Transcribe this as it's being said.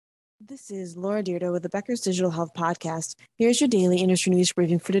This is Laura Dierda with the Becker's Digital Health Podcast. Here's your daily industry news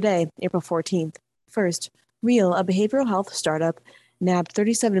briefing for today, April 14th. First, Real, a behavioral health startup, nabbed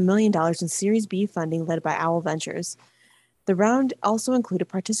 $37 million in Series B funding led by Owl Ventures. The round also included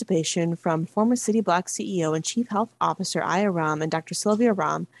participation from former City Block CEO and Chief Health Officer Aya Ram and Dr. Sylvia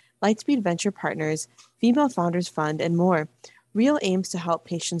Ram, Lightspeed Venture Partners, Female Founders Fund, and more. Real aims to help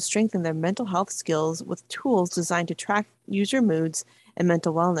patients strengthen their mental health skills with tools designed to track user moods and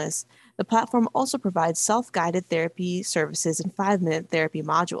mental wellness. The platform also provides self-guided therapy services and 5-minute therapy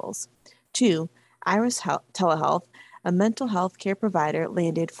modules. 2. Iris Telehealth, a mental health care provider,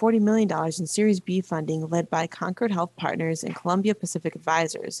 landed $40 million in Series B funding led by Concord Health Partners and Columbia Pacific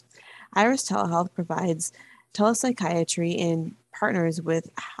Advisors. Iris Telehealth provides telepsychiatry and partners with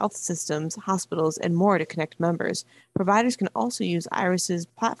health systems, hospitals, and more to connect members. Providers can also use Iris's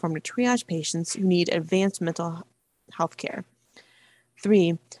platform to triage patients who need advanced mental health care.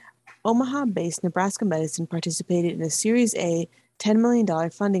 3. Omaha-based Nebraska Medicine participated in a Series A $10 million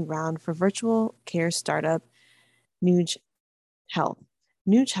funding round for virtual care startup Nuge Health.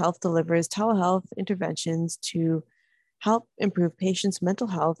 Nuge Health delivers telehealth interventions to help improve patients' mental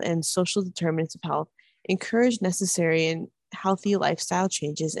health and social determinants of health, encourage necessary and healthy lifestyle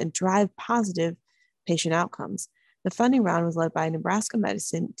changes, and drive positive patient outcomes. The funding round was led by Nebraska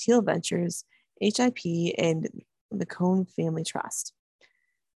Medicine, Teal Ventures, HIP, and the Cohn Family Trust.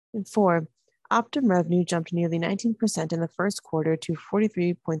 And 4, Optum revenue jumped nearly 19% in the first quarter to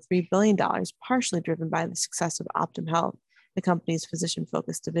 $43.3 billion, partially driven by the success of Optum Health, the company's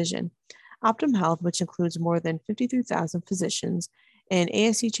physician-focused division. Optum Health, which includes more than 53,000 physicians and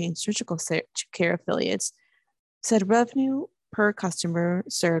ASC chain surgical care affiliates, said revenue per customer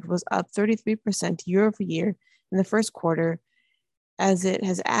served was up 33% year over year in the first quarter, as it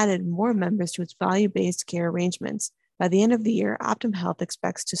has added more members to its value-based care arrangements. By the end of the year, Optum Health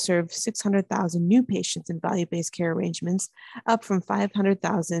expects to serve 600,000 new patients in value-based care arrangements, up from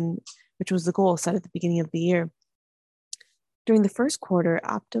 500,000, which was the goal set at the beginning of the year. During the first quarter,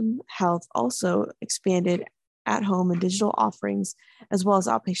 Optum Health also expanded at-home and digital offerings, as well as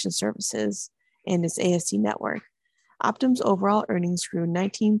outpatient services and its ASC network. Optum's overall earnings grew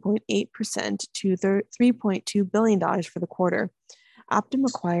 19.8% to $3.2 billion for the quarter. Optum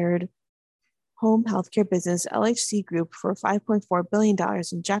acquired home healthcare business LHC Group for $5.4 billion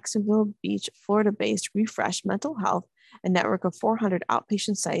in Jacksonville Beach, Florida-based Refresh Mental Health, a network of 400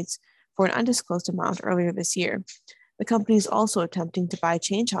 outpatient sites, for an undisclosed amount earlier this year. The company is also attempting to buy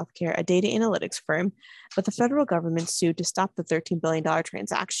Change Healthcare, a data analytics firm, but the federal government sued to stop the $13 billion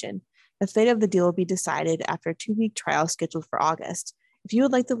transaction. The fate of the deal will be decided after a 2-week trial scheduled for August. If you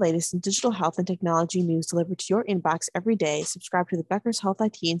would like the latest in digital health and technology news delivered to your inbox every day, subscribe to the Becker's Health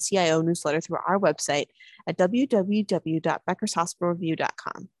IT and CIO newsletter through our website at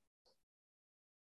www.beckershospitalreview.com.